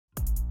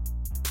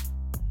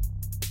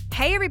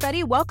Hey,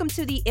 everybody. Welcome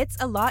to the It's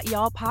a Lot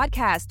Y'all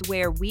podcast,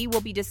 where we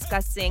will be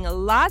discussing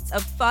lots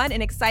of fun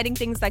and exciting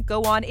things that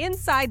go on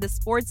inside the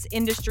sports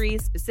industry,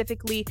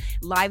 specifically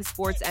live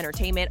sports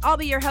entertainment. I'll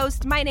be your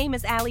host. My name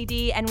is Allie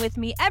D, and with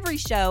me every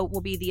show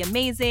will be the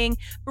amazing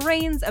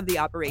brains of the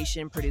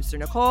operation, Producer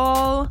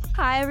Nicole.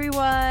 Hi,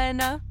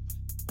 everyone.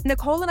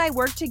 Nicole and I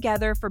work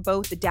together for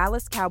both the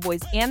Dallas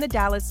Cowboys and the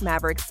Dallas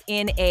Mavericks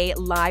in a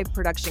live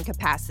production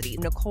capacity.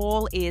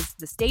 Nicole is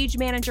the stage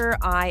manager.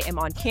 I am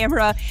on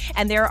camera,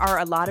 and there are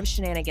a lot of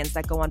shenanigans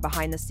that go on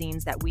behind the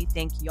scenes that we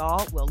think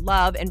y'all will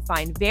love and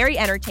find very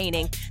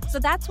entertaining. So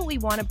that's what we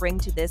want to bring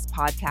to this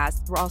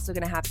podcast. We're also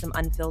going to have some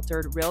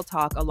unfiltered real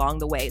talk along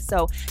the way.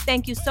 So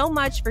thank you so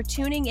much for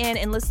tuning in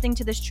and listening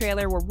to this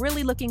trailer. We're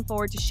really looking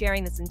forward to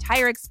sharing this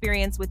entire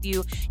experience with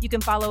you. You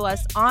can follow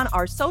us on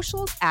our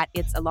socials at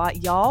It's a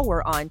Lot Y'all.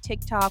 We're on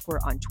TikTok, we're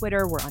on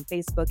Twitter, we're on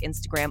Facebook,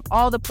 Instagram,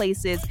 all the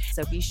places.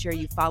 So be sure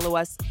you follow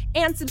us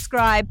and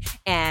subscribe.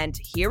 And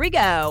here we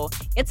go.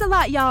 It's a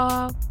lot,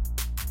 y'all.